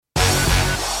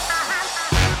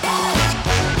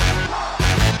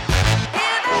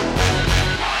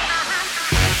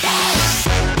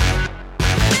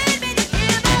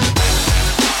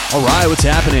right, what's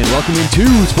happening? Welcome into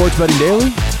Sports Betting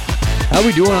Daily. How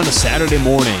we doing on a Saturday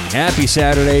morning? Happy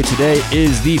Saturday. Today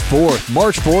is the 4th,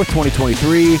 March 4th,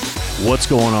 2023. What's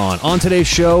going on? On today's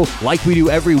show, like we do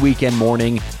every weekend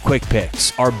morning, quick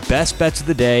picks. Our best bets of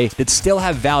the day that still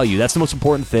have value. That's the most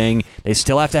important thing. They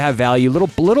still have to have value.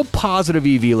 Little positive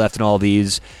EV left in all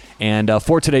these. And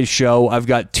for today's show, I've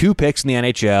got 2 picks in the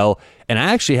NHL, and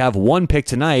I actually have 1 pick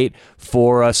tonight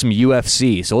for some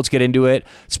UFC. So let's get into it.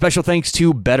 Special thanks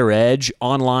to Better Edge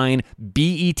online,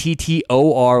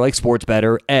 BETTOR, like sports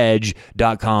better,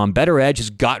 edge.com. Better Edge has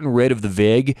gotten rid of the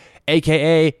VIG,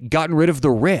 aka gotten rid of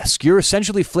the risk. You're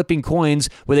essentially flipping coins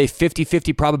with a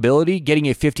 50-50 probability, getting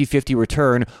a 50-50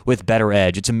 return with Better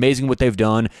Edge. It's amazing what they've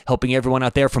done, helping everyone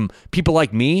out there from people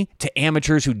like me to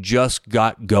amateurs who just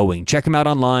got going. Check them out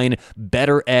online,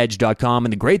 betteredge.com.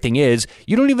 And the great thing is,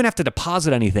 you don't even have to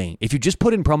deposit anything. If you just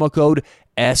put in promo code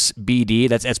SBD,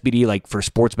 that's SBD like for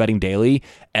Sports Betting Daily,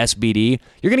 SBD,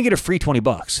 you're going to get a free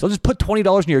 $20. They'll just put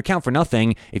 $20 in your account for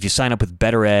nothing if you sign up with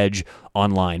Better Edge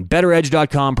online.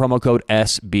 BetterEdge.com, promo code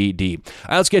SBD. All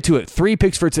right, let's get to it. 3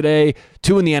 picks for today,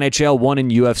 2 in the NHL, 1 in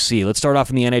UFC. Let's start off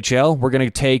in the NHL. We're going to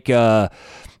take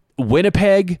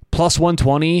Winnipeg plus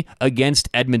 120 against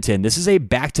Edmonton. This is a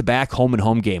back-to-back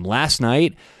home-and-home game. Last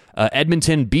night,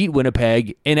 Edmonton beat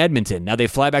Winnipeg in Edmonton. Now they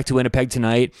fly back to Winnipeg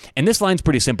tonight, and this line's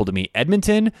pretty simple to me.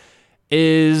 Edmonton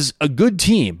is a good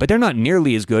team, but they're not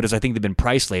nearly as good as I think they've been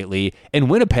priced lately. And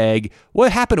Winnipeg,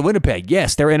 what happened to Winnipeg?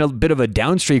 Yes, they're in a bit of a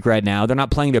down streak right now. They're not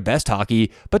playing their best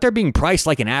hockey, but they're being priced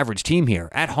like an average team here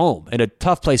at home in a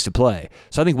tough place to play.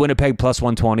 So I think Winnipeg plus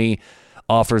 120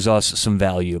 offers us some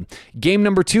value. Game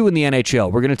number 2 in the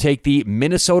NHL, we're going to take the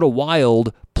Minnesota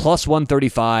Wild plus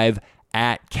 135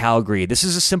 at Calgary. This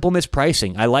is a simple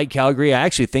mispricing. I like Calgary. I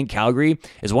actually think Calgary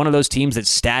is one of those teams that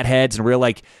stat heads and real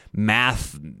like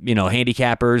math,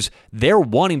 handicappers, they're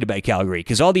wanting to bet Calgary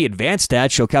because all the advanced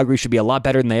stats show Calgary should be a lot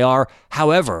better than they are.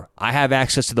 However, I have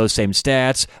access to those same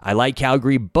stats. I like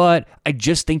Calgary, but I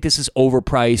just think this is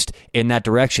overpriced in that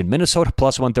direction. Minnesota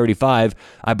plus 135,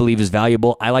 I believe, is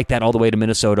valuable. I like that all the way to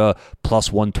Minnesota plus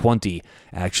 120,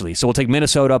 actually. So we'll take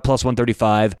Minnesota plus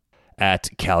 135 at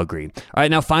Calgary. All right,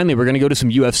 now finally, we're going to go to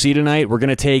some UFC tonight. We're going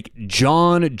to take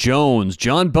Jon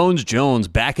Bones Jones,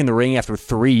 back in the ring after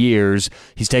 3 years.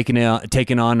 He's taking on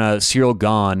Ciryl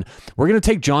Gane. We're going to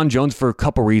take Jon Jones for a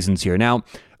couple reasons here. Now,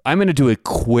 I'm going to do a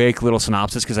quick little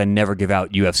synopsis because I never give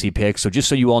out UFC picks. So just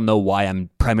so you all know why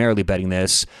I'm primarily betting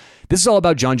this. This is all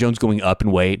about Jon Jones going up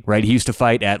in weight, right? He used to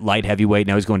fight at light heavyweight.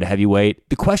 Now he's going to heavyweight.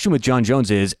 The question with Jon Jones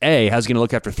is, A, how's he going to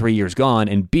look after 3 years gone?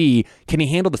 And B, can he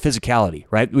handle the physicality,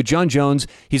 right? With Jon Jones,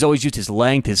 he's always used his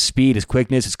length, his speed, his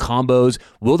quickness, his combos.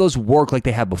 Will those work like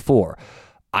they have before?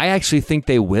 I actually think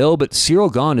they will, but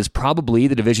Ciryl Gane is probably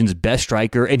the division's best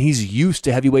striker, and he's used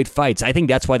to heavyweight fights. I think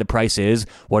that's why the price is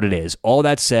what it is. All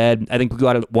that said, I think we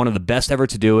got one of the best ever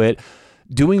to do it.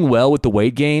 Doing well with the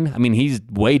weight gain. I mean, he's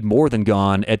weighed more than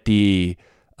Gane at the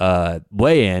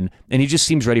weigh-in, and he just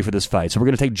seems ready for this fight. So we're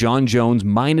going to take Jon Jones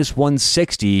minus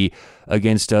 160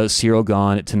 against Ciryl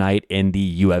Gane tonight in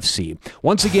the UFC.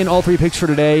 Once again, all 3 picks for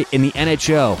today. In the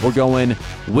NHL, we're going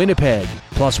Winnipeg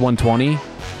plus 120,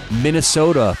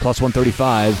 Minnesota plus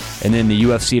 135, and then the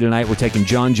UFC tonight, we're taking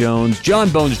Jon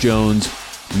Bones Jones,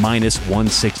 minus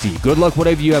 160. Good luck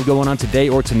whatever you have going on today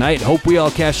or tonight. Hope we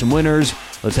all cash some winners.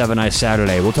 Let's have a nice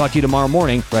Saturday. We'll talk to you tomorrow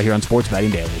morning right here on Sports Betting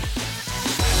Daily.